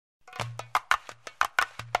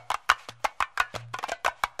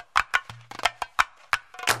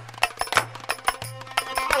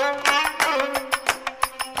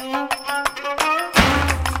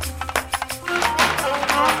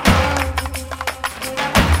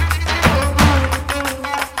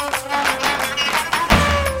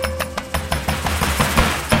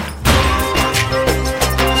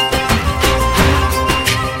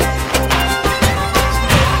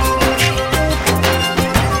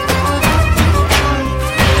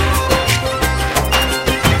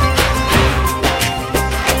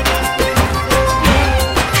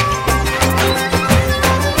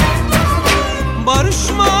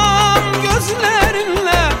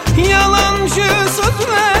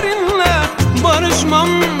sözlerinle barışmam,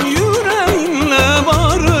 yüreğinle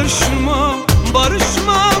barışmam.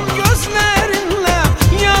 Barışmam gözlerinle,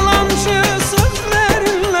 yalancı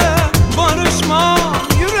sözlerinle barışmam,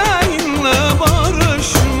 yüreğinle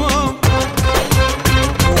barışmam.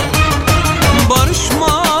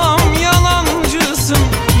 Barışmam, yalancısın,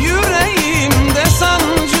 yüreğimde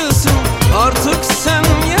sancısın, artık sen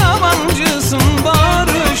yabancısın.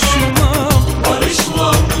 Barışmam.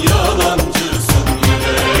 Barışmam, yalancısın,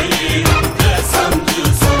 yüreğimde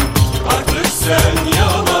sancısın, artık sen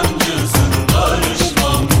yabancısın.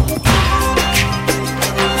 Barışmam.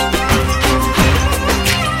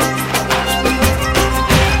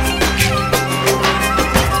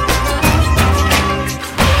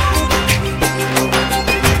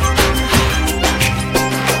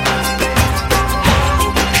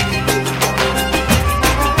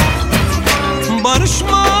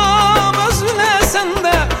 Barışmam, özlesen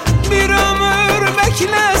de bir ömür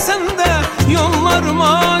beklesen de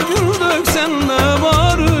yollarıma gül döksen de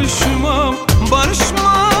barışmam.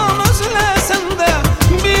 Barışmam, özlesen de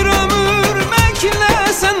bir ömür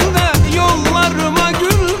beklesen de yollarıma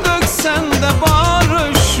gül döksen de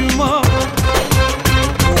barışmam.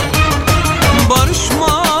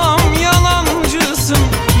 Barışmam, yalancısın,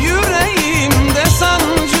 yüreğimde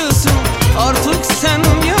sancısın, artık sen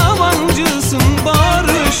yabancısın.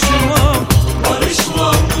 Barışmam.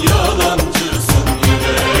 Barışmam, yalancısın,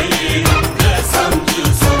 yüreğimde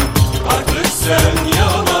sancısın, artık sen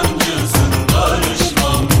yabancısın.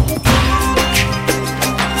 Barışmam.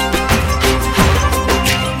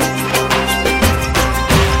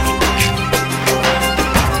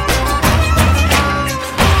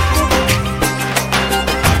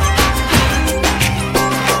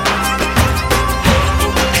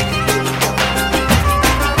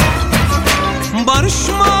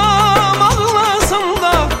 Barışmam, ağlasam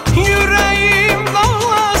da yüreğim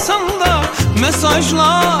dağlasam da mesajlar